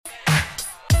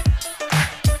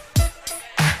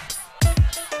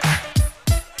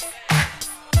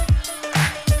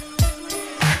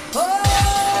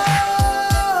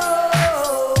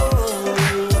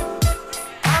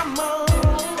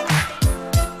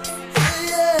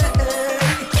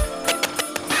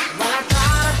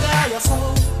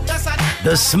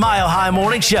The Smile High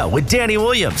Morning Show with Danny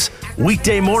Williams.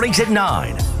 Weekday mornings at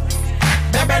 9. Baby,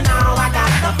 now I got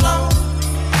the flow,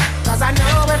 'cause I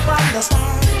know it from the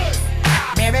start.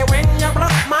 Baby, when you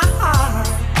broke my heart,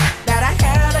 that I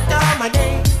had to come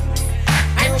again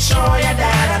and show you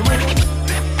that I'd win.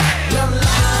 You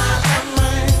lied to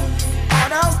me. All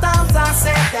those times I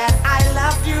said that I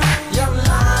loved you, you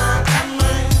lied to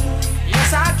me.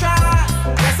 Yes, I tried.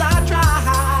 Yes, I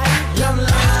tried. You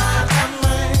lied to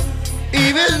me.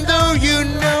 Even though you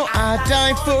know I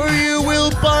died for you,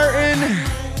 Will Barton.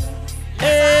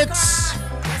 It's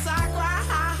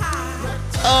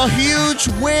a huge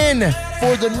win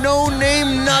for the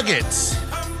no-name Nuggets.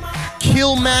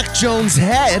 Kill Mac Jones'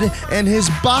 head and his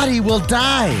body will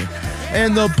die.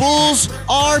 And the Bulls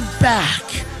are back.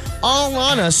 All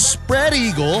on a spread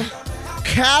eagle,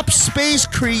 cap space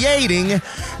creating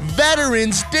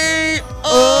Veterans Day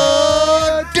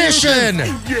edition of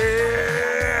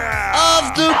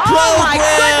the program. Oh my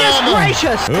goodness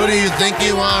gracious! Who do you think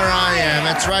you are? I am.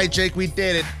 That's right, Jake. We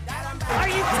did it. Are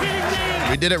you kidding me?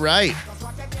 We did it right.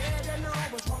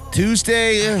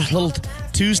 Tuesday, little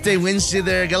Tuesday, Wednesday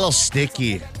there, got a little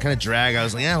sticky, kind of drag. I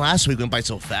was like, yeah, last week went by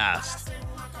so fast.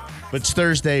 But it's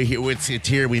Thursday. It's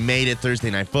here. We made it.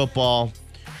 Thursday Night Football.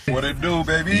 What it do,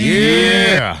 baby?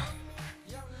 Yeah.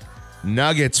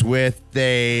 Nuggets with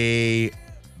I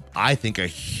think a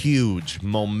huge,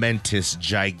 momentous,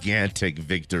 gigantic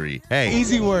victory. Hey.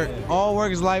 Easy work. All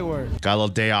work is light work. Got a little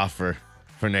day off for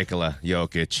Nikola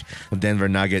Jokic, a Denver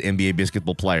Nugget NBA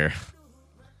basketball player.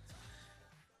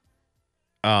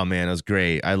 Oh, man, it was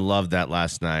great. I loved that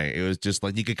last night. It was just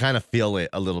like you could kind of feel it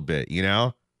a little bit, you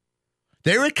know?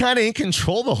 They were kind of in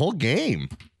control the whole game.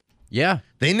 Yeah.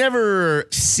 They never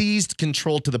seized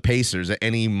control to the Pacers at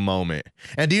any moment.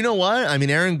 And do you know what? I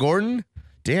mean, Aaron Gordon,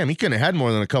 damn, he couldn't have had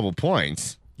more than a couple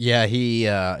points. Yeah, he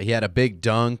had a big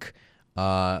dunk,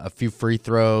 a few free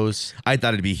throws. I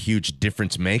thought it'd be a huge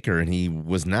difference maker, and he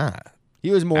was not. He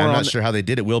was more. I'm not sure how they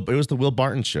did it. It was the Will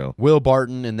Barton show. Will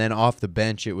Barton, and then off the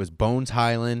bench it was Bones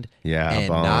Highland. Yeah,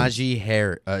 and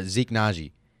Zeke Najee.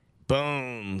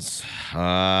 Bones.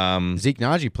 Zeke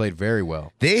Najee played very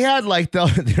well. They had like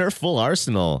their full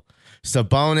arsenal.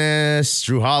 Sabonis,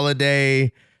 Drew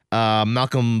Holiday,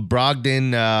 Malcolm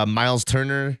Brogdon, Miles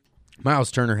Turner.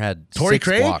 Miles Turner had Torrey 6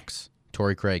 Craig? blocks.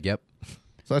 Torrey Craig, yep.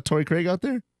 Is that Torrey Craig out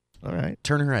there? All right.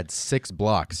 Turner had 6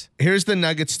 blocks. Here's the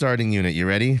Nuggets starting unit. You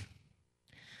ready?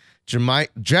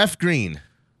 Jeff Green,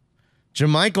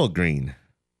 JaMychal Green,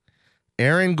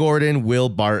 Aaron Gordon, Will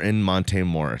Barton, Monte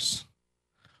Morris.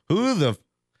 Who the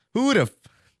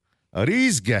are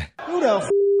these guys? Who the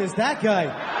is that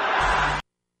guy?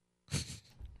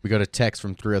 We got a text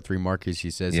from 303 Marcus.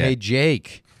 He says, Yeah. Hey,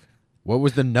 Jake, what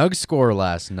was the Nug score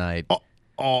last night?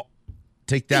 Oh,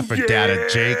 take that for data,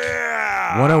 Jake.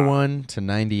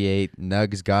 101-98.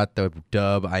 Nugs got the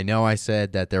dub. I know I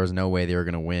said that there was no way they were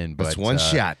going to win, but That's one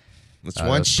shot. That's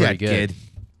one that's shot, pretty good. kid.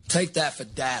 Take that for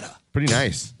data. Pretty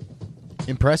nice.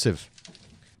 Impressive.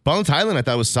 Bones Highland, I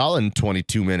thought was solid in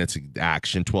 22 minutes of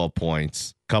action, 12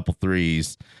 points, couple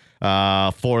threes,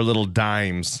 4 little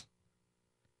dimes.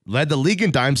 Led the league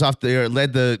in dimes off the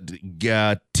led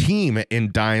the team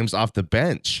in dimes off the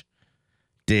bench.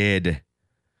 Did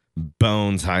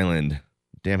Bones Highland.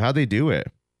 Damn, how'd they do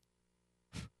it?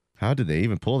 How did they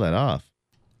even pull that off?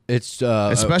 It's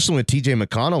especially when TJ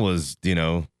McConnell was,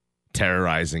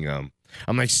 terrorizing them.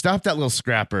 I'm like, stop that little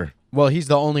scrapper. Well, he's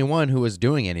the only one who was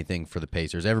doing anything for the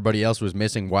Pacers. Everybody else was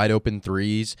missing wide open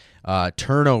threes,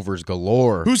 turnovers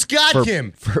galore. Who's got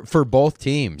him? For both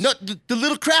teams. No, the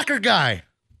little cracker guy.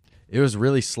 It was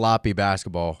really sloppy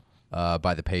basketball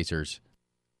by the Pacers.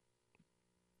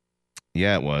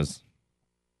 Yeah, it was.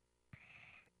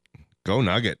 Go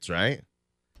Nuggets, right?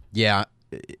 Yeah,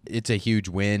 it's a huge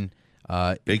win.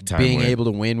 Big time Being win. able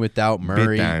to win without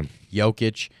Murray, Big time.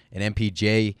 Jokic, and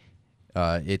MPJ,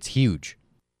 it's huge.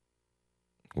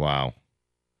 Wow.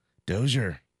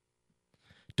 Dozier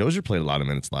played a lot of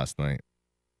minutes last night.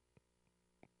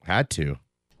 Had to.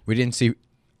 We didn't see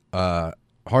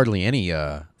hardly any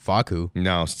Faku,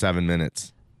 No, 7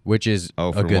 minutes. which is Oh,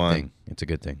 a for good one. thing. It's a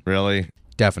good thing. Really?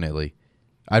 Definitely.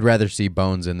 I'd rather see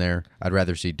Bones in there. I'd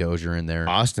rather see Dozier in there.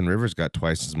 Austin Rivers got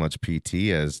twice as much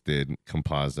PT as did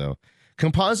Campazzo.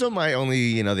 Campazzo might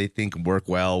only, they think work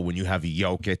well when you have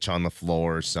Jokic on the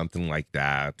floor or something like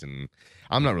that. And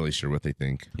I'm not really sure what they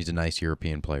think. He's a nice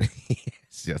European player.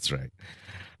 Yes, that's right.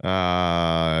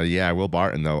 Yeah, Will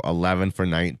Barton, though, 11 for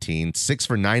 19, 6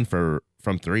 for 9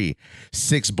 from 3,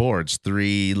 6 boards,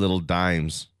 3 little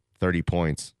dimes, 30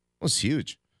 points. That was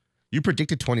huge. You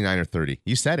predicted 29 or 30.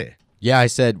 You said it. Yeah, I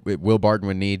said Will Barton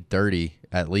would need 30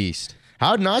 at least.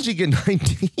 How'd Najee get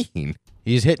 19?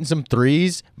 He's hitting some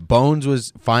threes. Bones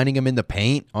was finding him in the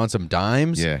paint on some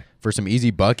dimes for some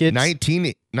easy buckets.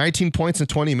 19 points in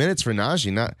 20 minutes for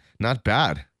Najee. Not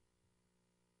bad.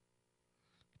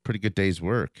 Pretty good day's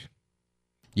work.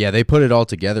 Yeah, they put it all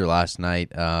together last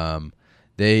night.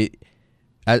 They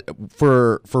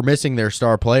for missing their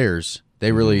star players,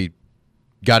 they really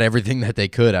got everything that they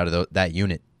could out of that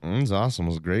unit. It was awesome. It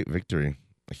was a great victory.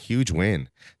 A huge win.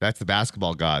 That's the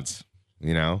basketball gods,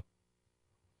 you know?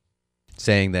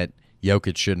 Saying that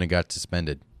Jokic shouldn't have got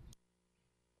suspended.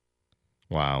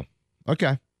 Wow.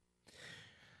 Okay.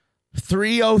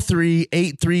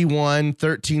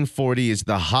 303-831-1340 is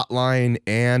the hotline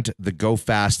and the Go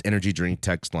Fast energy drink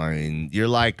text line. You're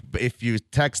like, if you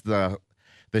text the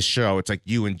show, it's like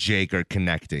you and Jake are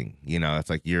connecting. You know, it's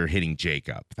like you're hitting Jake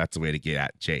up. That's the way to get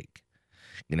at Jake.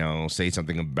 You know, say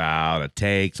something about a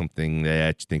take, something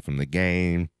that you think from the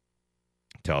game.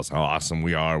 Tell us how awesome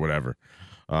we are, whatever.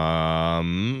 Yeah.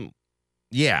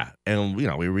 And, you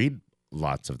know, we read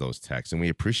lots of those texts, and we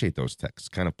appreciate those texts.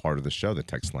 Kind of part of the show. The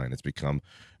text line has become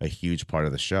a huge part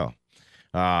of the show.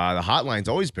 The hotline's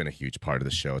always been a huge part of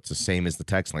the show. It's the same as the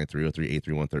text line,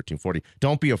 303-831-1340.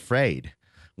 Don't be afraid.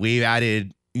 We've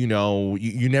added, you know,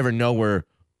 you never know where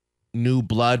new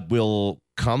blood will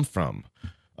come from.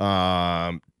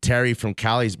 Terry from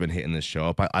Cali's been hitting this show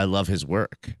up. I love his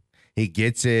work. He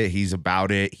gets it. He's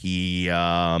about it. He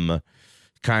kind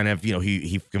of, you know,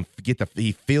 he can get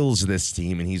he feels this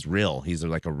team, and he's real. He's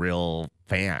like a real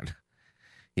fan.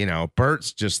 You know,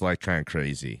 Bert's just like kind of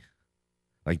crazy,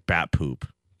 like bat poop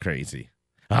crazy.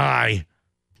 Hi.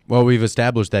 Well, we've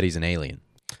established that he's an alien.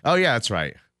 Oh yeah, that's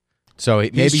right. So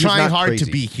maybe he's trying not hard crazy.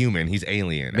 to be human. He's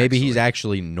alien. Maybe he's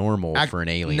actually normal for an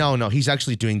alien. No, he's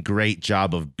actually doing great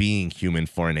job of being human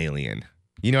for an alien.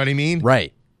 You know what I mean?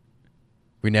 Right.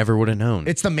 We never would have known.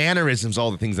 It's the mannerisms,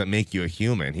 all the things that make you a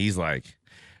human. He's like,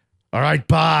 all right,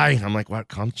 bye. I'm like, what?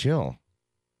 Come chill.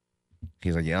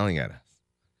 He's like yelling at us.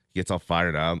 He gets all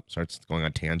fired up, starts going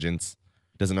on tangents,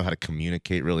 doesn't know how to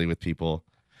communicate really with people.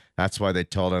 That's why they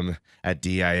told him at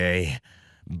DIA,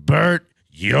 Bert,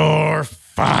 you're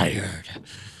fired.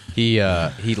 He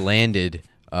landed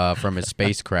from his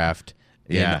spacecraft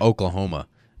in Oklahoma,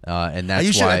 and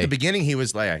that's why at the beginning he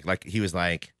was like,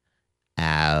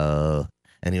 ow,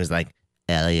 and he was like,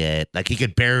 Elliot, like he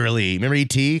could barely. Remember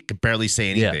E.T. could barely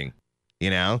say anything. You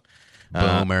know,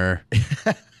 boomer,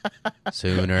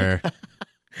 sooner.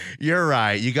 You're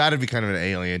right. You got to be kind of an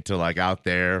alien to like out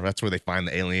there. That's where they find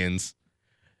the aliens.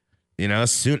 You know,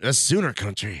 that's Sooner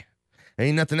country.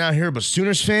 Ain't nothing out here but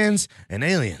Sooners fans and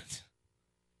aliens.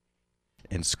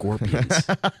 And scorpions.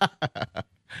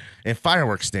 And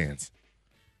fireworks stands.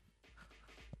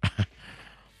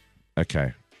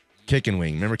 Okay. Kick and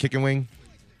Wing. Remember Kick and Wing?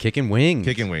 Kick and Wing.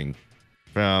 Kick and Wing.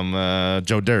 From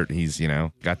Joe Dirt. He's, you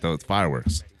know, got those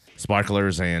fireworks.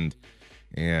 Sparklers and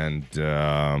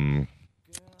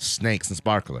snakes and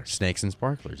sparklers. Snakes and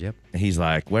sparklers, yep. And he's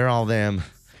like, where are all them?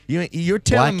 You're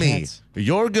telling me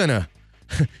you're gonna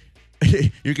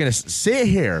sit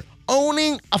here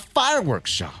owning a fireworks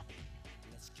shop,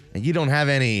 and you don't have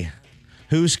any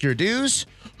Hoosker do's,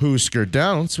 Hoosker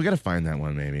don'ts. We got to find that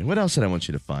one maybe. What else did I want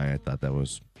you to find? I thought that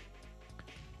was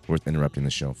worth interrupting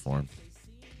the show for.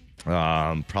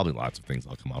 Probably lots of things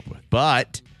I'll come up with,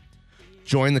 but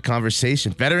join the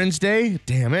conversation. Veterans Day,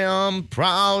 damn it, I'm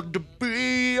proud to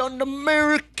be an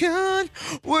American.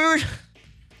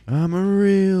 I'm a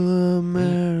real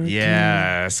American.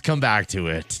 Yes, come back to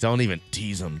it. Don't even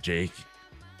tease them, Jake.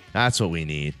 That's what we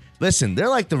need. Listen, they're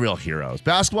like the real heroes.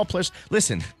 Basketball players.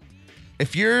 Listen,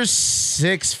 if you're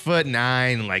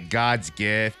 6'9", like God's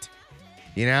gift,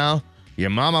 you know, your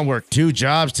mama worked 2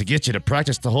 jobs to get you to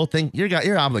practice the whole thing.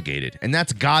 You're obligated, and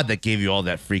that's God that gave you all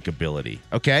that freak ability.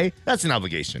 Okay, that's an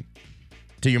obligation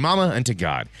to your mama and to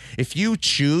God. If you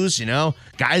choose, you know,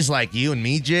 guys like you and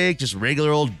me, Jake, just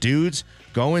regular old dudes.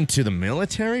 Go into the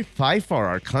military, fight for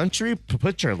our country,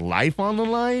 put your life on the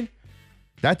line.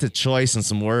 That's a choice and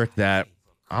some work that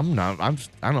I don't know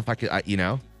if I could, you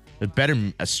know,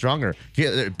 a stronger,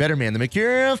 better man than me.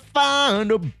 Can't find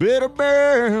a better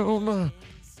man.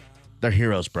 They're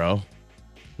heroes, bro.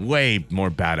 Way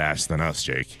more badass than us,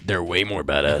 Jake. They're way more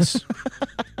badass.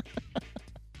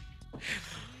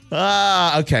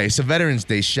 Okay, so Veterans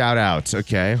Day shout outs.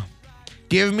 Okay.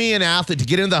 Give me an athlete to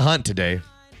get into the hunt today.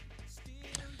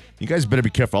 You guys better be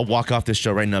careful. I'll walk off this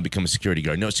show right now and become a security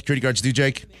guard. You know what security guards do,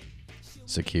 Jake?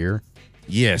 Secure?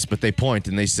 Yes, but they point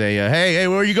and they say, hey,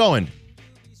 where are you going?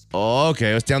 Oh,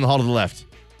 okay, it's down the hall to the left.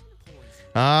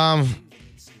 Got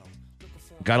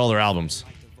all their albums.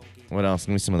 What else?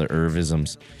 Give me some other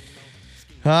Irvisms.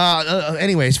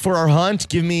 Anyways, for our hunt,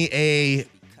 give me a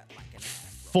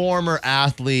former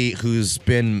athlete who's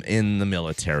been in the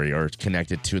military or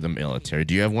connected to the military.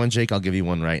 Do you have one, Jake? I'll give you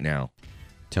one right now.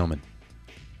 Tillman.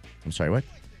 I'm sorry, what?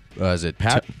 Is it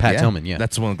Pat? Pat Tillman, yeah.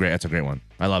 That's one great. That's a great one.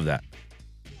 I love that.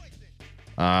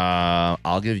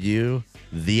 I'll give you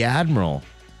the Admiral.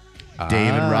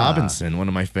 David Robinson, one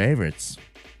of my favorites.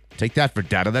 Take that for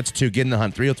data. That's 2. Get in the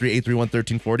hunt.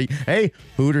 303-831-1340. Hey,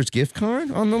 Hooters gift card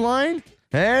on the line?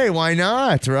 Hey, why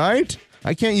not, right?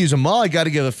 I can't use them all. I got to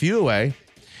give a few away.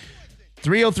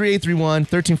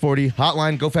 303-831-1340.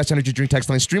 Hotline, Go Fast Energy Drink text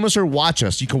line. Stream us or watch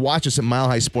us. You can watch us at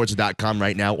milehighsports.com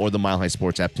right now or the Mile High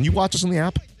Sports app. Can you watch us on the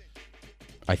app?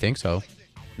 I think so.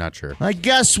 Not sure. I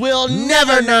guess we'll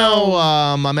never know.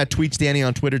 I'm at Tweets Danny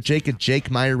on Twitter. Jake at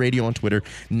Jake Meyer Radio on Twitter.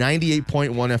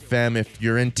 98.1 FM if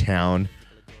you're in town.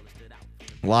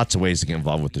 Lots of ways to get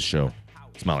involved with the show.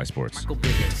 It's Mile High Sports.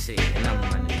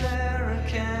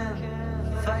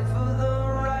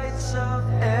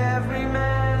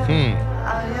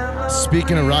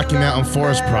 Speaking of Rocky Mountain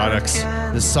Forest products,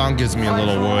 this song gives me a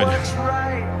little wood.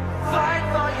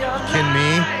 Kidding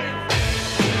me?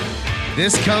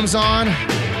 This comes on.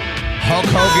 Hulk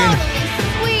Hogan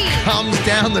comes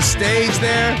down the stage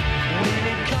there.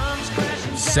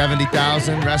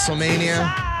 70,000 WrestleMania.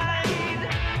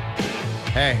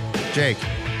 Hey, Jake.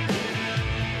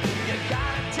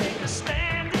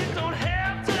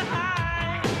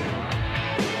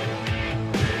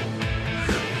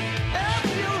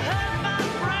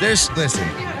 Listen.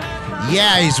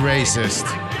 Yeah, he's racist.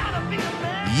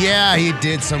 Yeah, he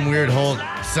did some weird Hulk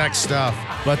sex stuff.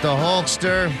 But the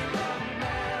Hulkster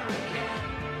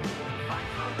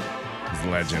is a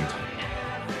legend.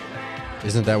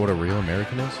 Isn't that what a real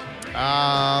American is?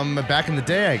 Back in the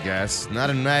day, I guess. Not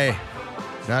in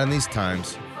these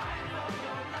times.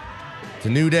 It's a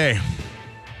new day.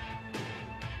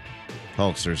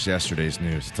 Hulkster's yesterday's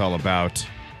news. It's all about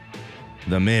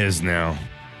The Miz now.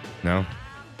 No?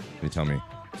 You tell me.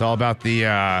 It's all about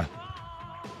the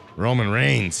Roman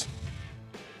Reigns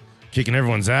kicking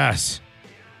everyone's ass.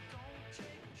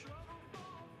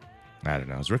 I don't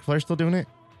know. Is Ric Flair still doing it?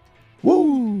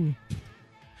 Woo!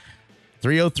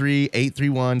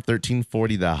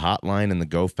 303-831-1340, the hotline and the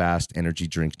Go Fast Energy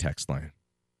Drink text line.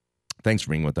 Thanks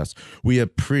for being with us. We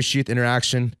appreciate the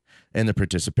interaction and the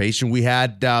participation. We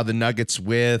had the Nuggets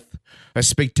with a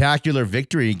spectacular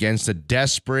victory against a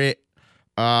desperate,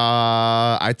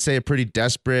 I'd say a pretty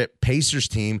desperate Pacers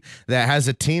team that has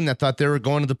a team that thought they were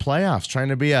going to the playoffs, trying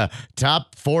to be a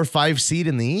top 4 or 5 seed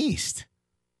in the East.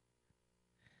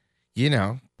 You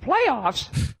know.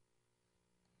 Playoffs?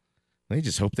 They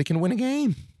just hope they can win a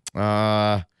game.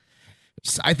 I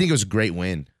think it was a great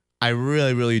win. I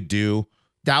really, really do.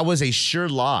 That was a sure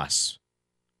loss.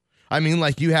 I mean,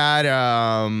 like you had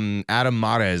Adam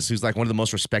Mares, who's like one of the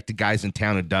most respected guys in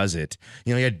town who does it.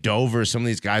 You know, you had Dover. Some of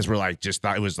these guys were like, just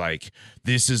thought it was like,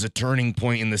 this is a turning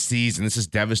point in the season. This is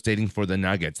devastating for the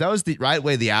Nuggets. That was the right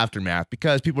way, the aftermath,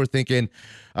 because people were thinking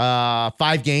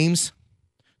 5 games,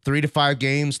 3 to 5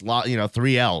 games,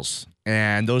 3 L's.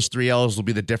 And those 3 L's will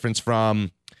be the difference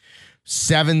from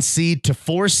 7 seed to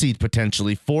 4 seed,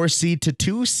 potentially 4 seed to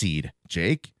 2 seed.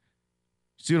 Jake,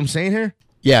 see what I'm saying here?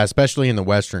 Yeah, especially in the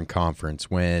Western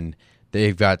Conference when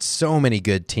they've got so many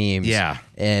good teams. Yeah.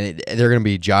 And they're going to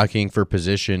be jockeying for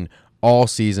position all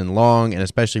season long, and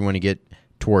especially when you get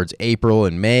towards April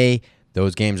and May,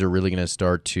 those games are really going to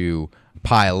start to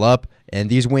pile up. And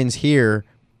these wins here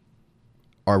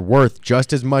are worth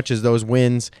just as much as those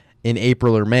wins in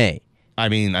April or May. I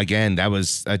mean, again, that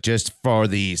was just for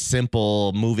the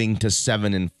simple moving to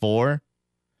 7-4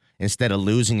 instead of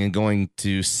losing and going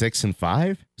to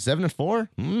 6-5.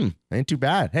 7-4, ain't too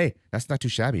bad. Hey, that's not too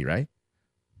shabby, right?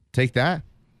 Take that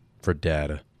for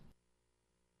data.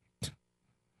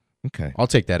 Okay, I'll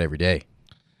take that every day.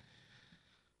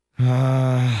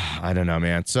 I don't know,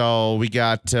 man. So we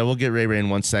got, we'll get Ray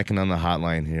in 1 second on the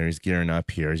hotline here. He's gearing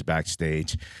up here. He's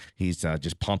backstage. He's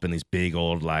just pumping these big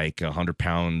old, like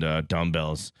 100-pound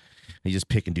dumbbells. He's just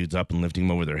picking dudes up and lifting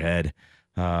them over their head.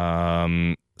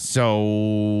 So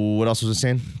what else was I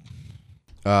saying?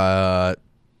 There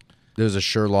was a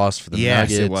sure loss for the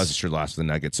Nuggets. Yes, it was a sure loss for the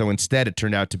Nuggets. So instead, it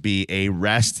turned out to be a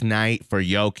rest night for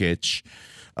Jokic.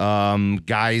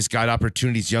 Guys got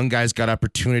opportunities. Young guys got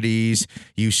opportunities.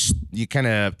 You kind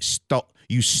of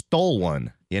stole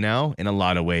one, in a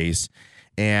lot of ways.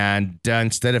 And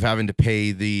instead of having to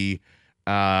pay the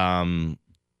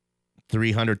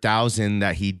 $300,000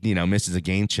 that he misses a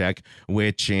game check,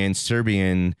 which in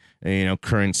Serbian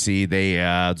currency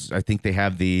I think they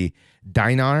have the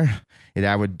dinar.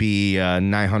 That would be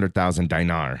 900,000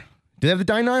 dinar. Do they have the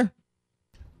dinar?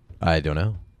 I don't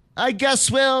know. I guess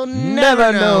we'll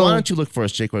never know. Why don't you look for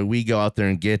us, Jake, while we go out there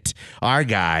and get our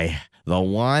guy, the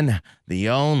one, the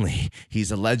only.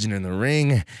 He's a legend in the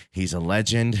ring. He's a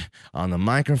legend on the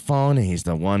microphone. He's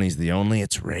the one. He's the only.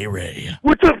 It's Ray Ray.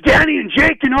 What's up, Danny and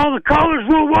Jake and all the callers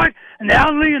worldwide and the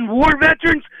elderly and war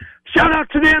veterans? Shout out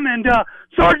to them. And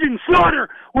Sergeant Slaughter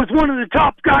was one of the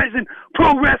top guys in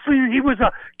pro wrestling. He was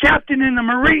a captain in the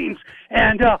Marines.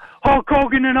 And Hulk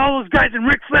Hogan and all those guys, and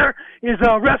Ric Flair is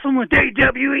wrestling with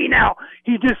AWE now.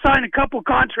 He just signed a couple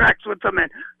contracts with them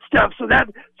and stuff, so that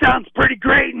sounds pretty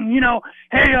great. And,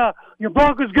 hey, your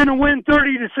Broncos going to win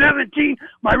 30-17.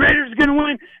 My Raiders are going to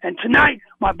win. And tonight,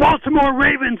 my Baltimore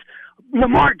Ravens,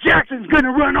 Lamar Jackson's going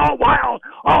to run all wild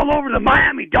all over the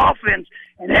Miami Dolphins.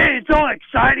 And, hey, it's all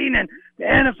exciting. And the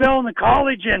NFL and the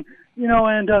college and, the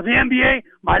NBA,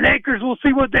 my Lakers, will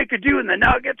see what they could do in the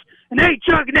Nuggets. And, hey,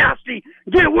 Chuck Nasty,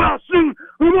 get well soon.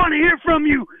 We want to hear from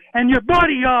you. And your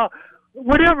buddy,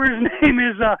 whatever his name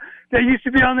is, that used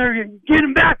to be on there, get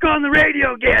him back on the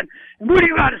radio again. And what do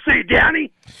you got to say,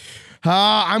 Danny?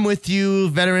 I'm with you.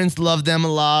 Veterans love them a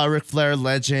lot. Ric Flair,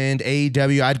 legend.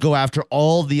 AEW. I'd go after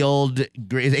all the old. Is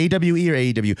it AWE or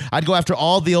AEW? I'd go after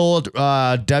all the old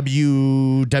WWF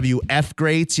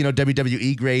greats.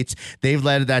 WWE greats. They've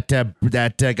led that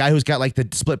guy who's got like the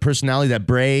split personality. That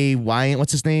Bray Wyatt.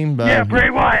 What's his name? Yeah,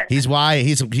 Bray Wyatt. He's Wyatt.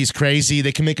 He's crazy.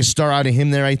 They can make a star out of him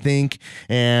there, I think.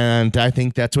 And I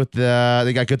think that's what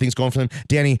they got good things going for them.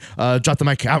 Danny, drop the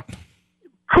mic out.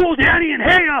 Cool, Danny, and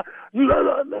hey, I'll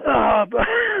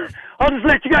just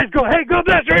let you guys go. Hey, God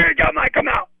bless you. Here you go, Mike. Come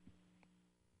out.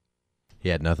 He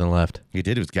had nothing left. He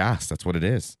did. It was gas. That's what it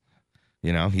is.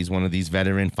 He's one of these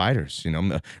veteran fighters.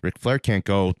 Ric Flair can't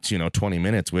go, 20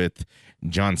 minutes with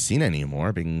John Cena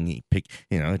anymore. Put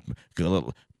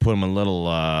him a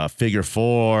little figure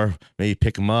four, maybe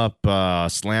pick him up,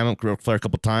 slam him, Ric Flair a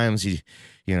couple times. He,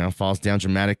 falls down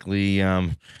dramatically. I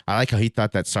like how he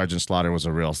thought that Sergeant Slaughter was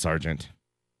a real sergeant.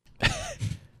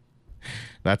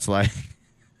 That's like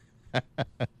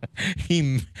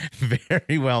he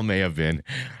very well may have been,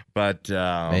 but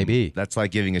maybe that's like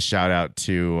giving a shout out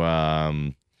to I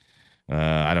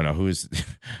don't know who's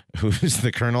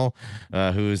the colonel,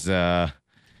 who's Colonel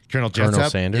Jessup. Colonel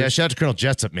Sanders. Yeah, shout out to Colonel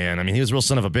Jessup, man. I mean, he was a real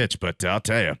son of a bitch, but I'll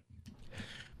tell you.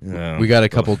 We got a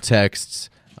couple texts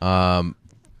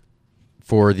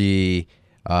for the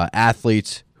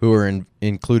athletes who are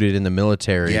included in the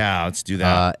military. Yeah, let's do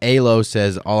that. Alo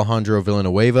says Alejandro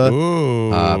Villanueva.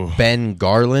 Ooh. Ben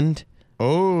Garland.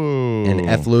 Oh. And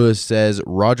F. Lewis says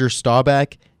Roger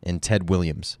Staubach and Ted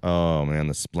Williams. Oh, man,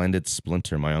 the splendid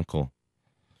Splinter, my uncle.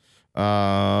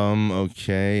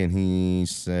 Okay, and he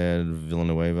said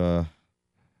Villanueva.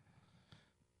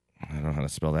 I don't know how to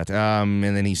spell that. And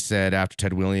then he said after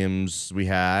Ted Williams, we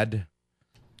had...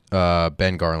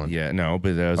 Ben Garland. Yeah, no,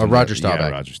 but there was Roger Staubach. Yeah,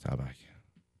 Roger Staubach.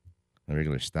 The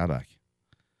regular Staubach.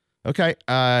 Okay,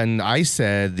 and I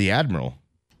said the Admiral,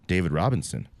 David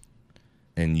Robinson.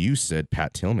 And you said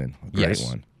Pat Tillman. A great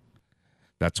one.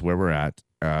 That's where we're at.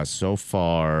 So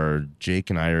far, Jake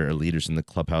and I are leaders in the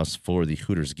clubhouse for the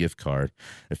Hooters gift card.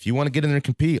 If you want to get in there and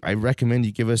compete, I recommend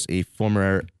you give us a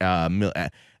former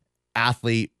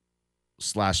athlete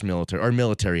 / military, or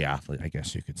military athlete, I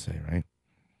guess you could say, right?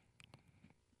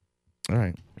 All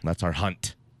right. That's our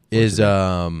hunt. Is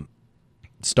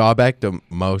Staubach the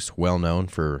most well-known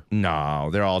for? No,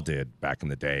 they're all did back in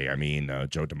the day. I mean,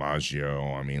 Joe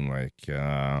DiMaggio. I mean,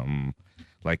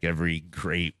 like every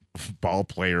great ball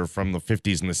player from the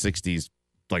 50s and the 60s,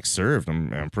 served.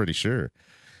 I'm pretty sure.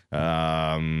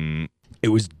 It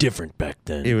was different back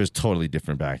then. It was totally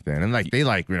different back then, and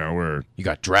were you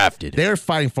got drafted. They were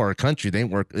fighting for our country. They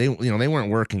weren't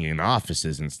working in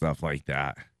offices and stuff like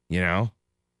that.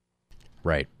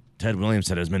 Right. Ted Williams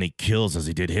had as many kills as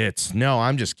he did hits. No,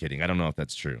 I'm just kidding. I don't know if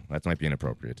that's true. That might be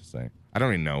inappropriate to say. I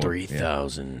don't even know.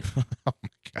 3,000. Oh, my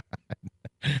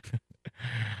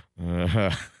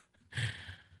God.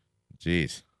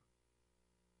 Jeez.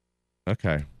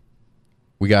 Okay.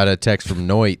 We got a text from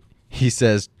Noit. He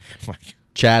says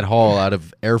Chad Hall out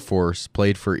of Air Force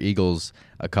played for Eagles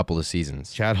a couple of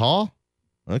seasons. Chad Hall?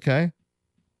 Okay.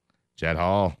 Chad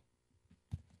Hall.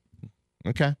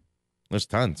 Okay. There's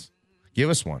tons. Give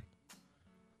us one.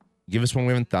 Give us one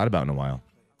we haven't thought about in a while.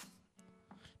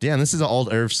 Dan, this is an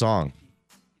old Irv song.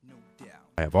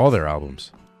 I have all their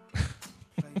albums.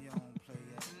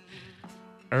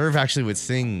 Irv actually would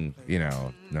sing,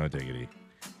 No Diggity.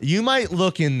 You might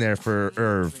look in there for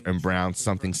Irv and Brown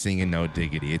something singing No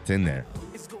Diggity. It's in there.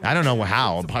 I don't know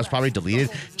how. It's probably deleted.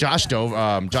 Josh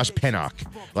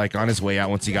Pennock, on his way out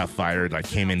once he got fired,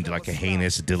 came into a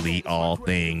heinous delete all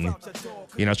thing.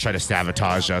 try to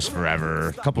sabotage us forever.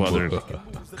 A couple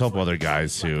other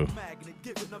guys who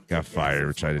got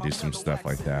fired tried to do some stuff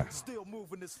like that.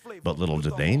 But little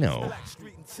did they know,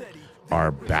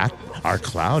 our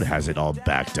cloud has it all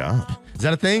backed up. Is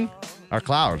that a thing? Our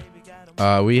cloud.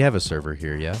 We have a server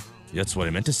here, yeah. That's what I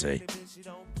meant to say.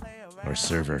 Our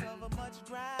server.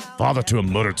 Father to a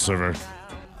murdered server.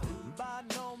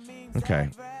 Okay.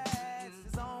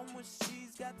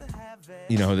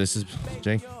 You know who this is,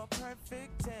 Jake?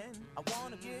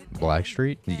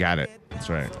 Blackstreet? You got it. That's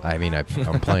right. I mean, I'm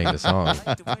playing the song.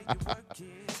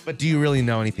 But do you really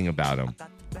know anything about him?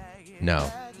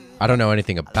 No. I don't know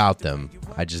anything about them.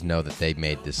 I just know that they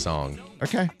made this song.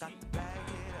 Okay.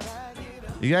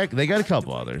 They got a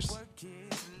couple others.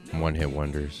 One-hit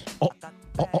wonders. Oh.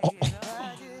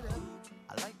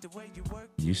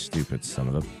 You stupid son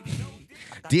of a...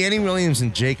 Danny Williams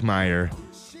and Jake Meyer.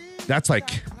 That's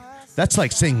like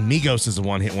saying Migos is a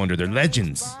one-hit wonder. They're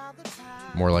legends.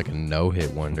 More like a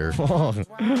no-hit wonder.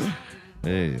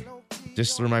 Hey,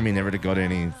 just remind me never to go to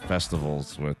any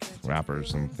festivals with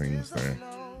rappers and things there.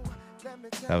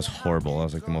 That was horrible. That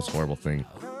was like the most horrible thing.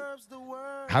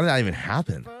 How did that even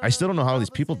happen? I still don't know how these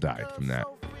people died from that.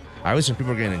 I always heard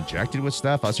people were getting injected with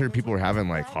stuff. I was heard people were having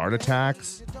like heart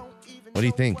attacks. What do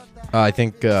you think? I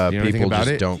think people about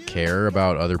just it? don't care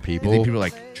about other people. You think people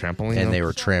like trampling and them? they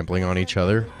were trampling on each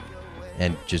other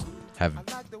and just have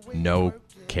no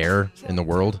care in the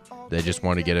world. They just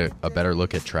want to get a better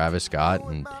look at Travis Scott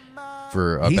and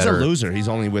for a He's better... a loser. He's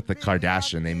only with the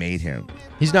Kardashian. They made him.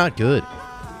 He's not good.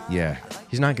 Yeah.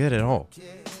 He's not good at all.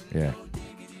 Yeah.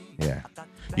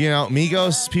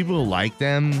 Migos, people like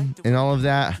them and all of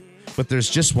that, but there's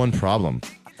just one problem.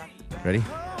 Ready?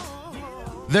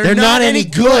 They're not any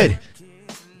good.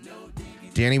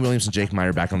 Danny Williams and Jake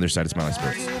Meyer back on their side of Smiley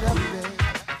Sports.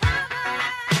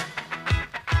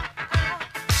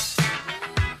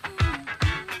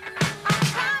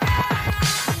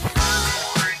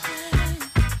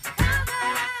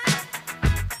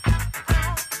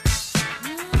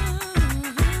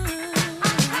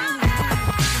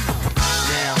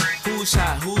 Who's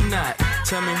hot, who not?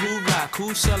 Tell me who rock,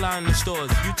 who sell out in the stores.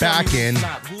 You tell Back me in. who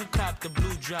flop, who cop the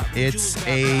blue drop, who It's jewels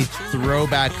a drop, who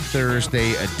Throwback rock,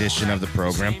 Thursday edition of the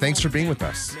program. Thanks for being with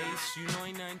us.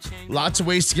 Lots of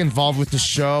ways to get involved with the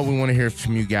show. We want to hear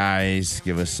from you guys.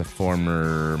 Give us a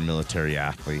former military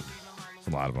athlete. A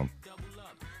lot of them.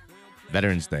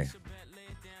 Veterans Day.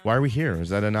 Why are we here? Is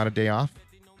that not a day off?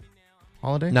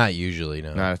 Holiday? Not usually,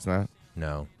 no. No, it's not.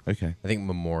 No. Okay. I think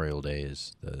Memorial Day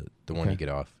is the one you get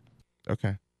off.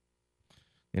 Okay.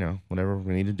 Whatever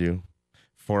we need to do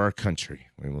for our country,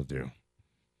 we will do.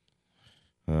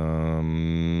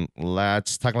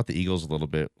 Let's talk about the Eagles a little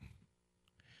bit.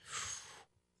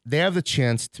 They have the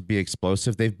chance to be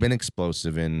explosive. They've been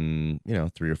explosive in,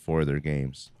 3 or 4 of their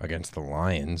games. Against the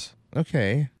Lions.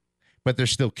 Okay. But they're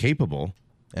still capable.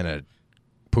 And a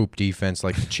poop defense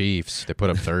like the Chiefs. They put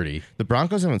up 30. The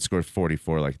Broncos haven't scored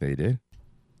 44 like they did.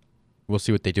 We'll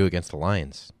see what they do against the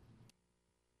Lions.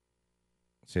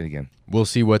 Say it again. We'll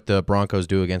see what the Broncos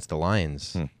do against the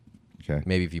Lions. Okay.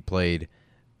 Maybe if you played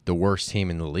the worst team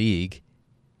in the league,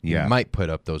 you might put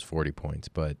up those 40 points.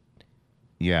 But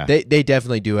yeah, they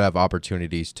definitely do have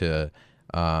opportunities to,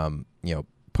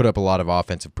 put up a lot of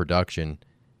offensive production,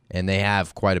 and they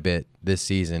have quite a bit this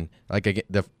season. Like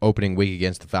the opening week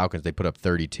against the Falcons, they put up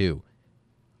 32.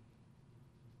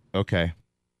 Okay.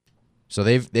 So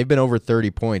they've been over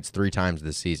 30 points 3 times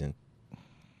this season.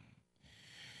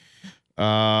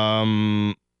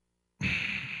 I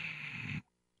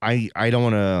don't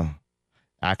want to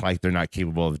act like they're not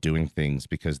capable of doing things,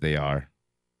 because they are.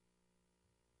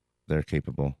 They're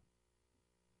capable.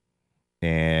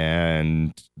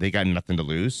 And they got nothing to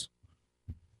lose.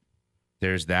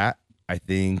 There's that. I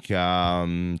think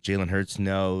Jalen Hurts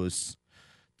knows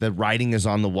the writing is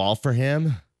on the wall for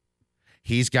him.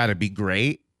 He's got to be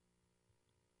great.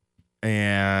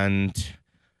 And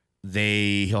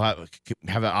he'll have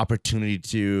an opportunity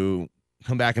to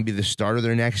come back and be the starter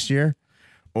there next year,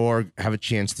 or have a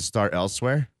chance to start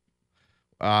elsewhere.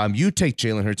 You take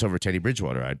Jalen Hurts over Teddy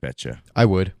Bridgewater, I'd bet you. I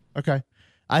would. Okay.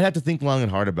 I'd have to think long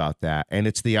and hard about that. And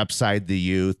it's the upside, the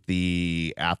youth,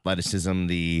 the athleticism,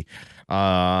 the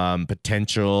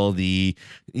potential, the,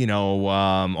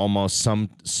 almost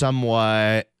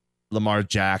somewhat Lamar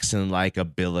Jackson-like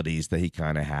abilities that he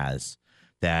kind of has.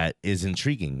 That is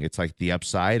intriguing. It's like the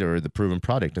upside or the proven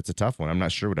product. It's a tough one. I'm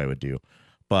not sure what I would do,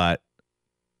 but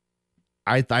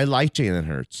I like Jalen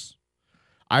Hurts.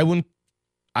 I would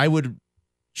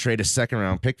trade a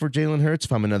 2nd-round pick for Jalen Hurts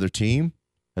if I'm another team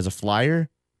as a flyer.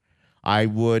 I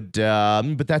would,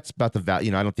 but that's about the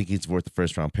value. I don't think he's worth the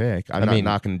first round pick. I'm not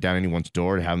knocking down anyone's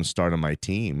door to have him start on my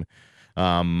team.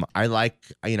 I like,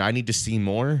 I need to see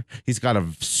more. He's got a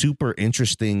super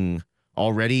interesting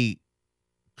already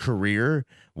career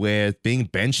with being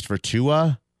benched for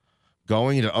Tua,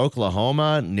 going to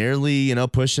Oklahoma, nearly,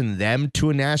 pushing them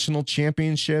to a national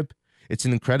championship. It's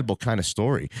an incredible kind of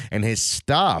story. And his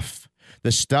stuff,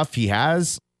 the stuff he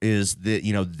has is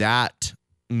that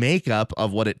makeup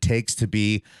of what it takes to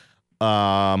be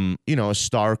a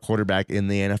star quarterback in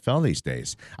the NFL these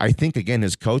days. I think again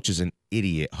his coach is an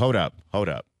idiot. Hold up.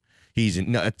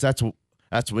 That's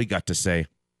what we got to say.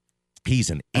 He's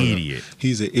an idiot.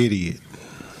 He's an idiot.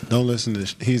 Don't listen to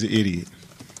this. He's an idiot.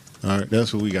 All right,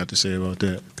 that's what we got to say about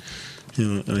that.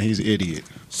 He's an idiot.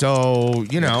 So,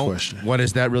 what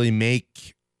does that really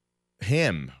make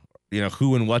him?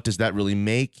 Who and what does that really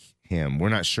make him? We're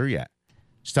not sure yet.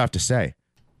 It's tough to say.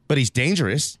 But he's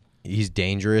dangerous. He's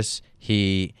dangerous.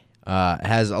 He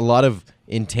has a lot of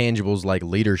intangibles like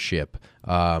leadership.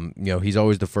 He's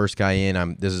always the first guy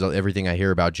in. This is everything I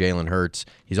hear about Jalen Hurts.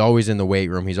 He's always in the weight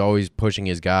room. He's always pushing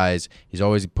his guys. He's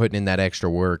always putting in that extra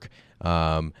work.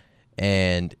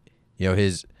 And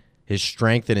his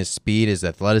strength and his speed, his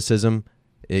athleticism,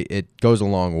 it goes a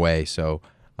long way. So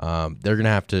they're gonna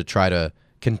have to try to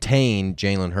contain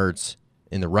Jalen Hurts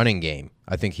in the running game.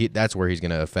 I think that's where he's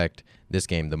gonna affect this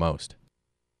game the most.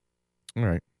 All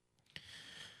right.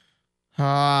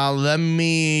 Let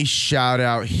me shout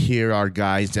out here our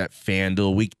guys at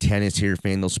FanDuel. Week 10 is here.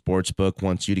 FanDuel Sportsbook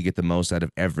wants you to get the most out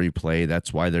of every play.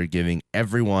 That's why they're giving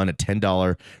everyone a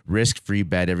 $10 risk-free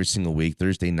bet every single week.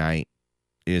 Thursday night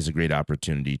is a great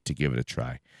opportunity to give it a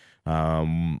try.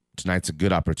 Tonight's a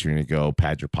good opportunity to go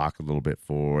pad your pocket a little bit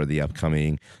for the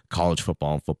upcoming college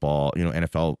football and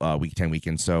NFL Week 10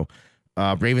 weekend. So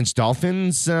Ravens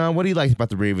Dolphins. What do you like about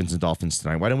the Ravens and Dolphins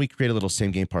tonight? Why don't we create a little same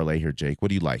game parlay here, Jake? What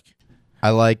do you like? I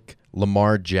like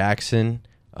Lamar Jackson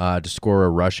to score a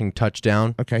rushing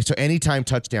touchdown. Okay, so anytime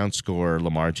touchdown scorer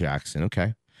Lamar Jackson.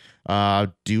 Okay.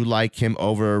 Do you like him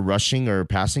over rushing or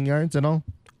passing yards at all?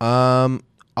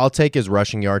 I'll take his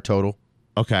rushing yard total.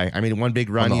 Okay. I mean, one big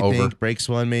run you think breaks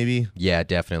one maybe? Yeah,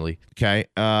 definitely. Okay.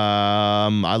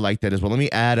 I like that as well. Let me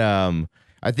add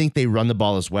I think they run the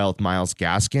ball as well with Myles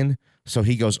Gaskin. So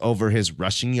he goes over his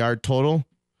rushing yard total.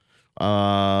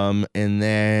 And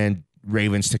then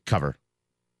Ravens to cover.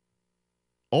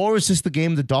 Or is this the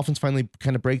game the Dolphins finally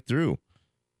kind of break through?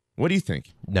 What do you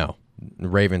think? No.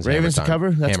 Ravens to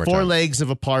cover? That's hammer 4 time. legs of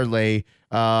a parlay.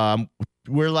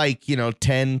 We're like,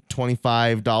 $10,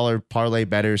 $25 parlay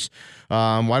bettors.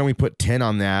 Why don't we put 10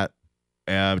 on that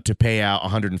to pay out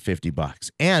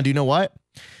 $150? And you know what?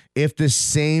 If the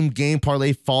same game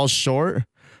parlay falls short,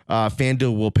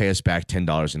 FanDuel will pay us back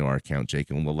 $10 into our account, Jake,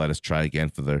 and will let us try again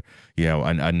for the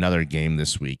another game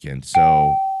this weekend.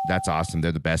 So that's awesome.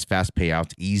 They're the best. Fast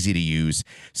payouts, easy to use,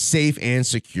 safe and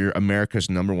secure. America's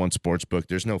 #1 sports book.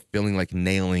 There's no feeling like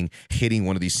hitting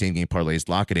one of these same game parlays.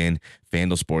 Lock it in.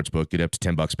 FanDuel Sportsbook. Get up to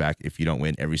 $10 back if you don't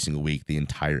win every single week the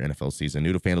entire NFL season.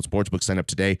 New to FanDuel Sportsbook. Sign up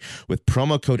today with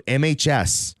promo code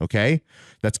MHS. Okay,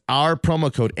 that's our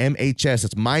promo code MHS.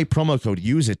 That's my promo code.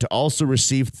 Use it to also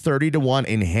receive 30-1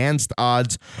 enhanced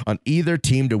odds on either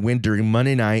team to win during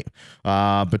Monday night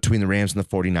between the Rams and the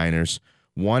 49ers.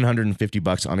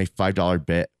 $150 on a $5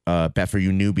 bet for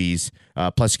you newbies.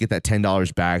 Plus, you get that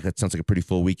 $10 back. That sounds like a pretty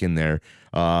full weekend there.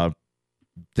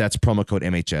 That's promo code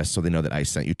MHS, so they know that I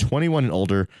sent you. 21 and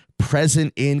older,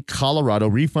 present in Colorado.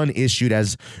 Refund issued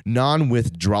as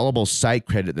non-withdrawable site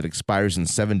credit that expires in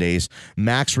 7 days.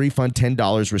 Max refund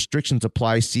 $10. Restrictions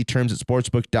apply. See terms at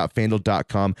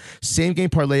sportsbook.fanduel.com. Same game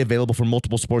parlay available for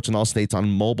multiple sports in all states on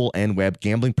mobile and web.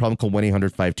 Gambling problem? Call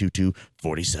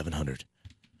 1-800-522-4700.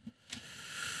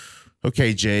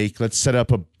 Okay, Jake, let's set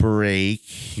up a break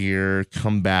here.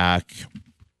 Come back.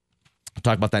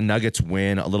 Talk about that Nuggets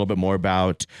win, a little bit more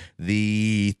about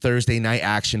the Thursday night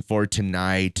action for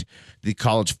tonight, the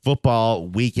college football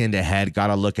weekend ahead. Got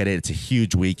to look at it. It's a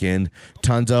huge weekend.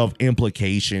 Tons of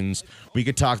implications. We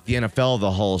could talk the NFL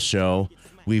the whole show.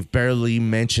 We've barely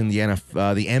mentioned the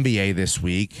NBA this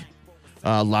week.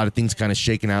 A lot of things kind of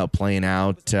shaking out, playing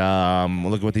out.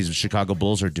 Look at what these Chicago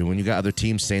Bulls are doing. You got other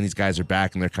teams saying these guys are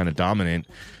back and they're kind of dominant.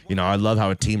 I love how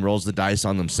a team rolls the dice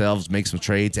on themselves, makes some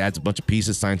trades, adds a bunch of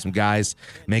pieces, signs some guys,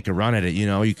 make a run at it.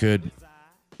 You can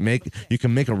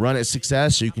make a run at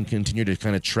success, or you can continue to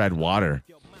kind of tread water.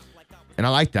 And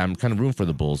I like that. I'm kind of rooting for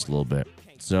the Bulls a little bit.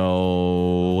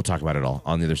 So we'll talk about it all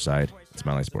on the other side. It's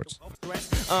Mile High Sports.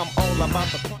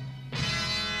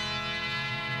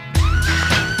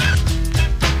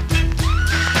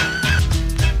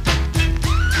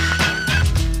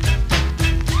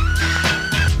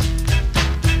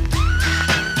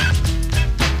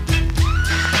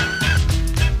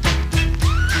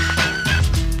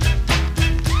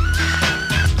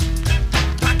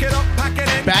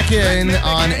 Back in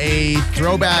on a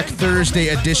Throwback Thursday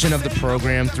edition of the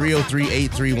program.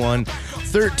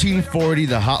 303-831-1340,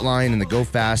 the hotline and the Go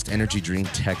Fast Energy Drink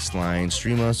text line.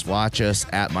 Stream us, watch us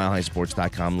at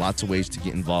milehighsports.com. Lots of ways to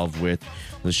get involved with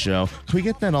the show. Can we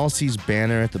get that All Seas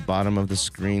banner at the bottom of the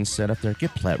screen set up there?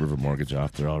 Get Platte River Mortgage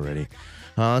off there already.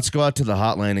 Let's go out to the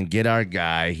hotline and get our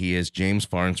guy. He is James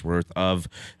Farnsworth of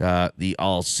the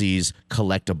All Seas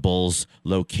Collectibles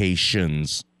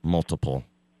locations, multiple.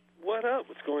 What up?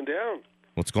 What's going down?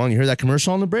 What's going on? You heard that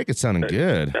commercial on the break? It's sounding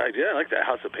good. I did. I like that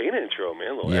House of Pain intro,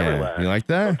 man. A little Yeah. Everlast. You like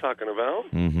that? What I'm talking about.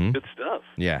 Mm-hmm. Good stuff.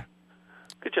 Yeah.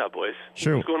 Good job, boys.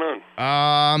 Sure. What's going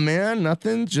on? Man,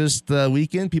 nothing. Just the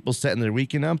weekend. People setting their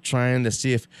weekend up, trying to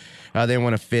see if they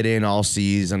want to fit in All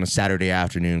Seas on a Saturday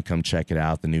afternoon. Come check it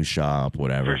out, the new shop,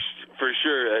 whatever. For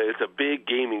sure. It's a big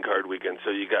gaming card weekend, so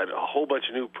you got a whole bunch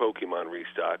of new Pokemon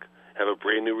restock. Have a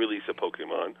brand new release of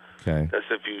Pokemon. Okay. That's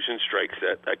the Fusion Strike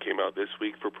set that came out this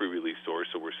week for pre-release stores,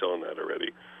 so we're selling that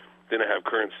already. Then I have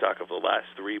current stock of the last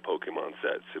 3 Pokemon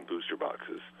sets in booster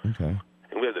boxes. Okay.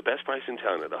 And we have the best price in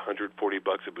town at $140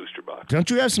 a booster box. Don't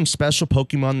you have some special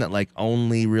Pokemon that like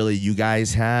only really you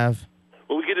guys have?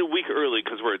 Well, we get it a week early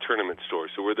because we're a tournament store,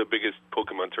 so we're the biggest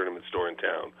Pokemon tournament store in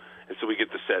town. And so we get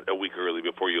the set a week early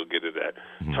before you'll get it at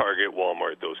Target,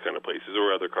 Walmart, those kind of places,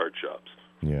 or other card shops.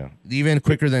 Yeah. Even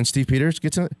quicker than Steve Peters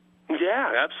gets it?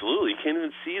 Yeah, absolutely. You can't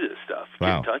even see this stuff. You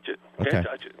Wow. can't touch it. Okay. Can't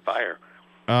touch it. Fire.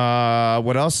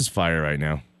 What else is fire right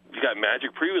now? You got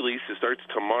Magic pre-release. It starts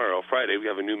tomorrow, Friday. We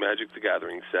have a new Magic the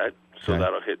Gathering set. So Okay.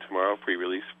 that'll hit tomorrow,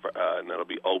 pre-release, and that'll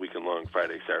be all weekend long,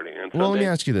 Friday, Saturday, and Sunday. Well, let me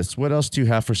ask you this. What else do you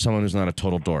have for someone who's not a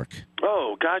total dork?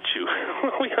 Oh, got you.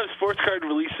 We have sports card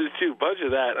releases, too. Bunch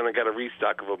of that, and I got a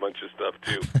restock of a bunch of stuff,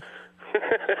 too.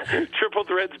 Triple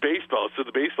Threads Baseball. So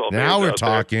the baseball Now fans we're out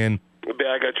talking. there.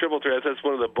 Yeah, I got Triple Threads. That's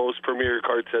one of the most premier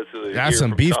card sets of the year. That's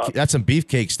some from beef. Topps. That's some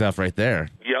beefcake stuff right there.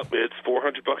 Yep, it's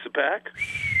 $400 a pack.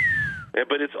 Yeah,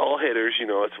 but it's all hitters. You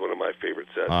know, it's one of my favorite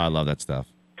sets. Oh, I love that stuff.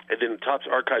 And then Topps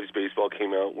Archives Baseball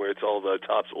came out, where it's all the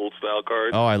Topps old style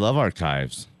cards, Oh, I love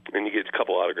archives. and you get a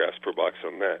couple autographs per box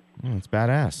on that. Oh, it's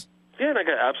badass. Yeah, and I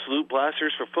got Absolute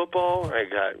Blasters for football. I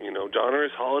got, Donruss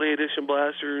Holiday Edition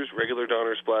Blasters, regular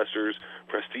Donruss Blasters,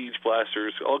 Prestige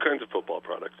Blasters, all kinds of football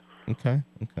products. Okay.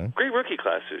 Great rookie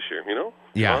class this year,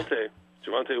 Yeah.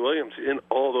 Javonte Williams in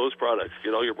all those products.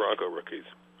 Get all your Bronco rookies.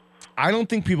 I don't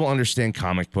think people understand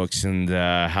comic books and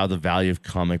how the value of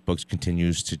comic books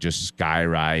continues to just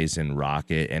skyrise and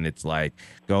rocket. And it's like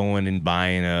going and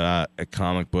buying a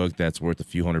comic book that's worth a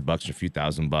few $100 or a few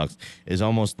 $1,000 is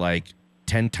almost like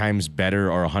 10 times better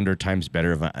or 100 times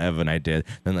better of an idea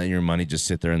than letting your money just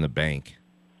sit there in the bank.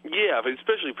 Yeah, but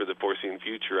especially for the foreseen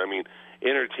future. I mean,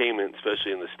 entertainment,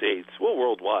 especially in the States, well,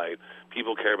 worldwide,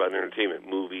 people care about entertainment,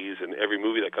 movies, and every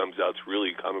movie that comes out is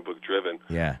really comic book driven.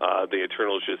 Yeah. The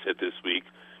Eternals just hit this week.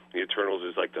 The Eternals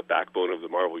is like the backbone of the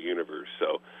Marvel Universe.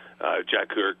 So Jack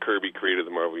Kirby created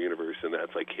the Marvel Universe, and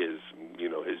that's like his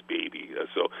baby.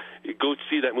 So go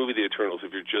see that movie, The Eternals,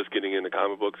 if you're just getting into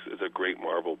comic books. It's a great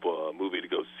Marvel movie to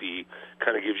go see.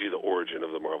 Kind of gives you the origin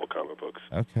of the Marvel comic books.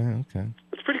 Okay.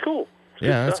 It's pretty cool.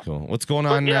 Yeah, that's cool. What's going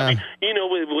on? Yeah,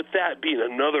 with that being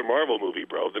another Marvel movie,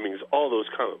 bro, that means all those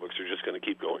comic books are just going to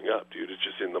keep going up, dude. It's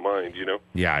just in the mind,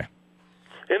 Yeah.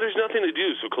 And there's nothing to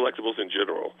do, so collectibles in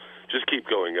general just keep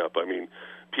going up. I mean,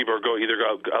 people are either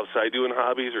go outside doing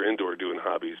hobbies or indoor doing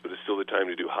hobbies, but it's still the time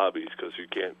to do hobbies because you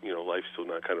can't, life's still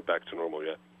not kind of back to normal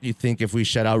yet. You think if we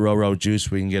shut out Roro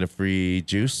Juice, we can get a free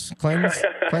juice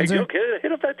cleanser?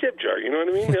 Hit up that tip jar, you know what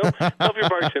I mean? Help your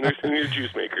bartenders and your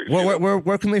juice makers.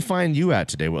 Where can they find you at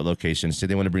today? What locations? Say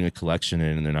they want to bring a collection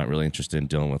in and they're not really interested in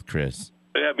dealing with Chris.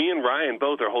 Yeah, me and Ryan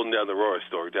both are holding down the Aurora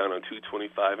store down on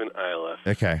 225 in ILF.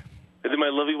 Okay. And then my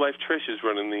lovely wife Trish is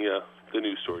running the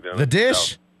new store down. The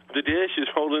Dish? The Dish is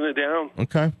holding it down.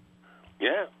 Okay.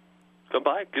 Yeah. Come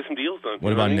by, get some deals done.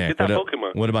 What about Nick? Get that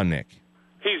Pokemon. What about Nick?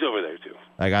 He's over there too.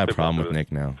 I got a problem with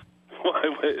Nick now.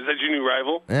 Is that your new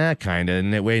rival? Kind of.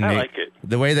 And the way like it.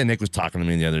 The way that Nick was talking to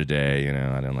me the other day,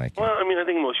 I didn't like it. Well, I mean, I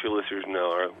think most of your listeners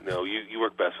know you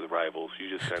work best with rivals.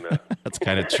 You just kind of. That's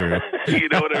kind of true. You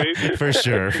know what I mean? For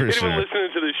sure. Anyone listening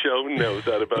to the show knows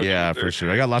that about you. Yeah, for sure.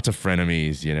 I got lots of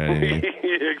frenemies, you know what I mean?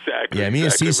 Exactly. Yeah, me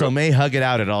and Cecil may hug it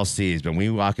out at all seas, but when we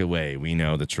walk away, we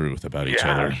know the truth about each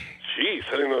other. Jeez,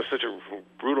 I didn't know it was such a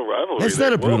brutal rivalry. It's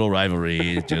not a brutal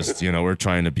rivalry. It's just, we're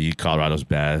trying to be Colorado's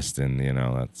best, and,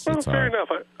 that's fair enough.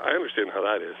 I understand how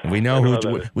that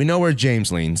is. We know where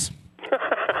James leans.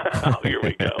 Oh, here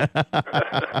we go.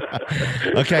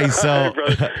 Okay, so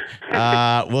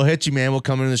Right, we'll hit you, man. We'll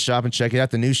come into the shop and check it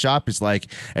out. The new shop is like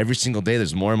every single day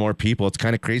there's more and more people. It's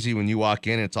kind of crazy when you walk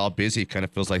in and it's all busy. It kind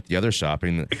of feels like the other shop.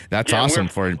 And that's awesome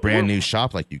for a brand new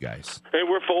shop like you guys. Hey,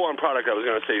 we're full on product, I was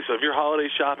going to say. So if you're holiday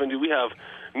shopping,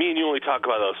 me and you only talk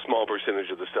about a small percentage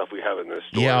of the stuff we have in this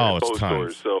store. Yeah, both it's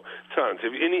tons. stores. So tons.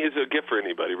 It's a gift for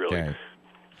anybody, really. Okay.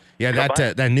 Yeah,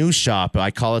 that new shop,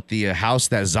 I call it the house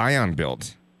that Zion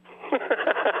built.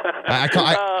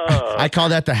 I call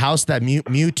that the house that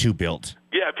Mewtwo built.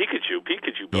 Yeah, Pikachu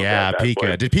built Yeah, that bad Pika.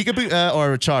 boy. Did Pika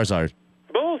or Charizard?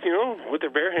 Both, with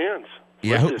their bare hands.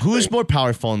 Yeah, who's more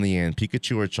powerful in the end,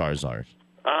 Pikachu or Charizard?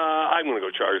 I'm going to go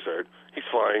Charizard. He's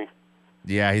flying.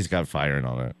 Yeah, he's got fire and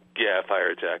all that. Yeah, fire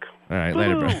attack. All right,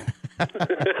 later, bro.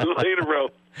 Later, bro.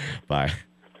 Bye.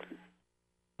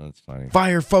 That's funny.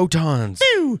 Fire photons.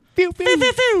 Pew, pew, pew,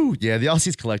 pew, pew. Yeah, the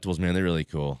Aussies collectibles, man, they're really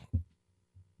cool.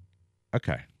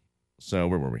 Okay, so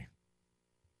where were we?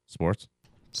 Sports?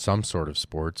 Some sort of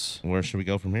sports. Where should we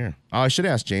go from here? Oh, I should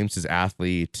ask James, his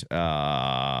athlete,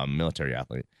 military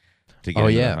athlete, to get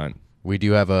into the hunt. We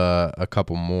do have a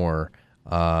couple more.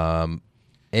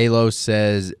 Alo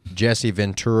says Jesse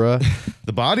Ventura.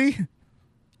 The body?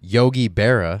 Yogi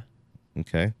Berra.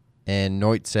 Okay. And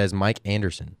Noit says Mike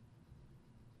Anderson.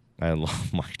 I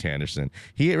love Mike Anderson.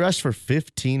 He rushed for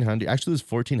 1,500. Actually, it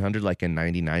was 1,400 like in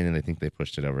 99, and I think they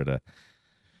pushed it over to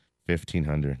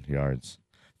 1,500 yards.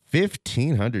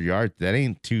 1,500 yards. That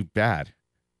ain't too bad.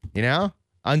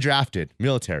 Undrafted,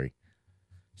 military.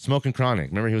 Smoking chronic.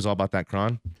 Remember he was all about that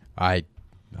cron? I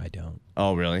don't.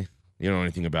 Oh, really? You don't know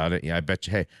anything about it? Yeah, I bet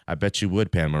you. Hey, I bet you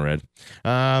would, Panama Red.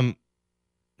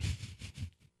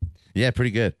 Yeah,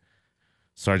 pretty good.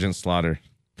 Sergeant Slaughter.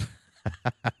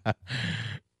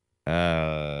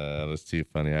 That was too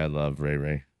funny. I love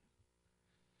Ray.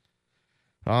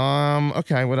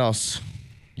 Okay, what else?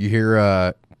 You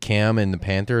hear Cam and the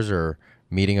Panthers are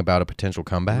meeting about a potential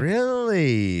comeback?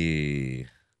 Really?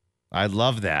 I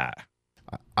love that.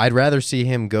 I'd rather see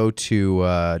him go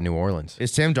to New Orleans.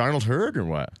 Is Sam Darnold hurt or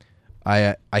what?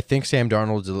 I think Sam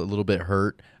Darnold's a little bit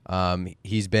hurt.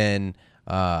 He's been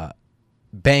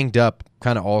banged up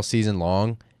kind of all season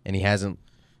long, and he hasn't.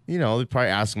 They probably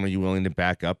ask him, are you willing to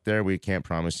back up there? We can't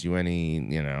promise you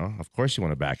any, Of course you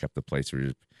want to back up the place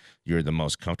where you're the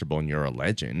most comfortable and you're a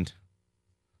legend.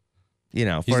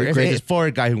 For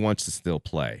a guy who wants to still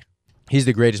play. He's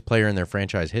the greatest player in their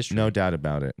franchise history. No doubt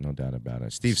about it.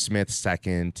 Steve Smith,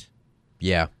 second.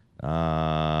 Yeah.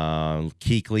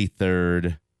 Kuechly,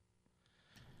 third.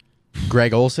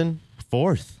 Greg Olson?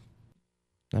 Fourth.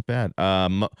 Not bad.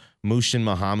 Mushin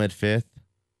Muhammad, fifth.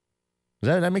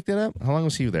 Did I make that up? How long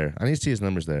was he there? I need to see his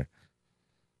numbers there.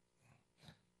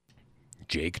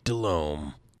 Jake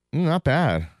Delhomme. Not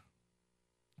bad.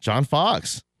 John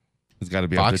Fox. He's got to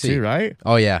be up there too, right?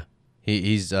 Oh, yeah.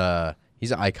 He's an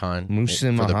icon.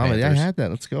 Mushin Muhammad. Yeah, I had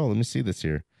that. Let's go. Let me see this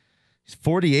here. He's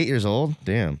 48 years old.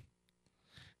 Damn.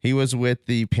 He was with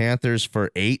the Panthers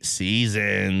for 8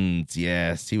 seasons.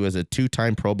 Yes, he was a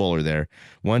 2-time Pro Bowler there.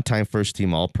 1-time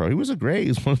first-team All-Pro. He was he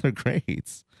was one of their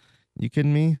greats. You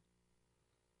kidding me?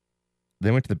 They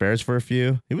went to the Bears for a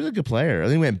few. He was a good player. And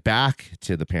then he went back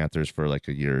to the Panthers for like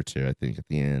a year or two, I think, at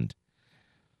the end.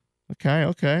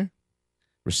 Okay.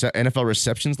 NFL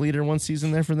receptions leader one season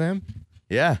there for them.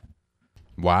 Yeah.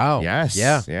 Wow. Yes.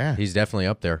 Yeah. He's definitely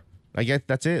up there. I guess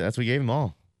that's it. That's what we gave them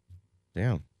all.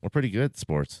 Damn. We're pretty good at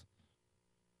sports.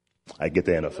 I get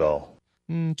the NFL.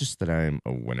 Just that I'm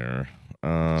a winner.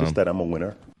 Just that I'm a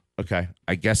winner. Okay.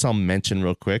 I guess I'll mention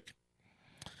real quick,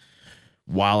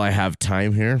 while I have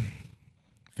time here,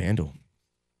 FanDuel.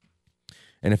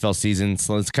 NFL season,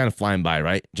 so it's kind of flying by,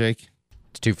 right, Jake?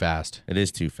 It's too fast. It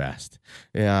is too fast.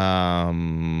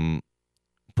 Broncos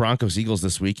Eagles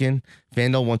this weekend.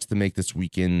 FanDuel wants to make this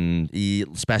weekend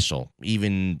special,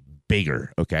 even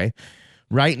bigger. Okay.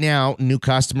 Right now, new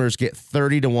customers get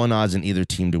 30-1 odds in either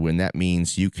team to win. That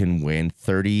means you can win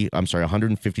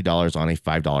 $150 on a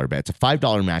 $5 bet. It's a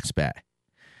 $5 max bet.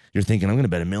 You're thinking, I'm going to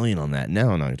bet $1 million on that.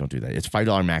 No, don't do that. It's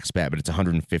 $5 max bet, but it's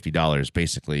 $150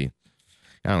 basically.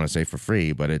 I don't want to say for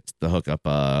free, but it's the hookup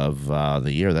of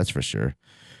the year, that's for sure.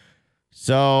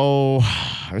 So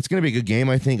it's going to be a good game,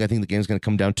 I think. I think the game's going to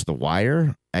come down to the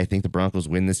wire. I think the Broncos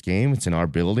win this game. It's in our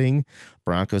building.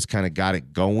 Broncos kind of got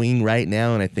it going right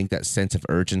now, and I think that sense of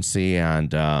urgency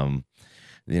and,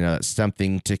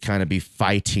 something to kind of be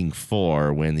fighting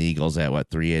for when the Eagles at,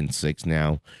 3-6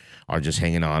 now are just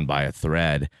hanging on by a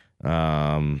thread.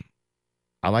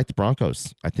 I like the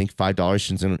Broncos. I think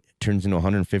 $5 turns into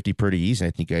 $150 pretty easy.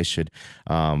 I think you guys should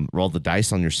roll the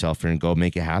dice on yourself here and go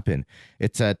make it happen.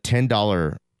 It's a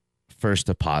 $10 first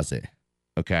deposit.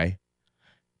 Okay.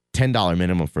 $10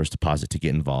 minimum first deposit to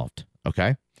get involved.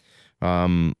 Okay.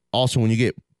 Also, when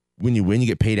you win, you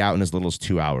get paid out in as little as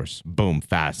 2 hours. Boom,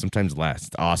 fast, sometimes less.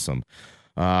 It's awesome.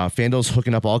 FanDuel's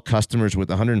hooking up all customers with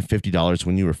 $150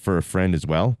 when you refer a friend as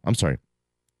well. I'm sorry,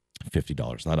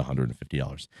 $50, not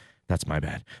 $150. That's my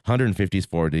bad. $150 is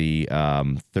for the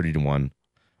 30-1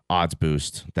 odds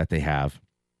boost that they have.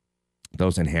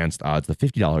 Those enhanced odds. The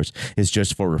 $50 is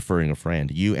just for referring a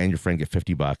friend. You and your friend get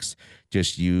 $50.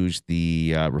 Just use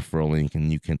the referral link,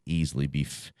 and you can easily be,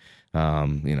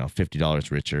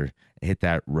 $50 richer. Hit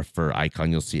that refer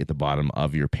icon you'll see at the bottom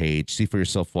of your page. See for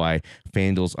yourself why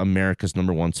FanDuel's America's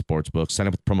 #1 sportsbook. Sign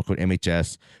up with promo code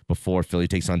MHS before Philly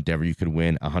takes on Denver. You could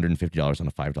win $150 on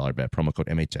a $5 bet. Promo code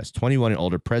MHS. 21 and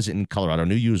older, present in Colorado.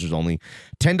 New users only.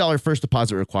 $10 first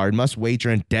deposit required. Must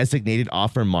wager in designated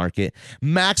offer market.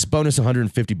 Max bonus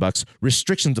 $150.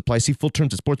 Restrictions apply. See full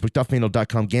terms at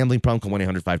sportsbook.fanduel.com. Gambling problem, call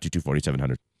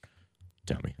 1-800-522-4700.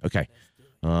 Tell me. Okay.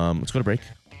 Let's go to break.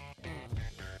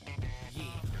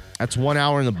 That's 1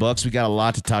 hour in the books. We got a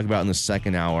lot to talk about in the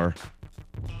second hour.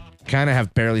 Kind of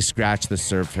have barely scratched the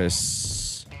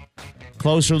surface.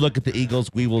 Closer look at the Eagles.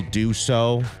 We will do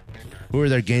so. Who are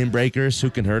their game breakers?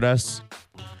 Who can hurt us?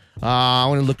 I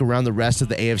want to look around the rest of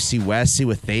the AFC West, see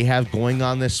what they have going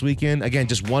on this weekend. Again,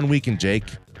 just 1 weekend, Jake.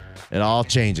 It all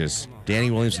changes. Danny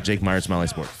Williams and Jake Myers, Smiley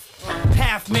Sports.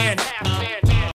 Half man.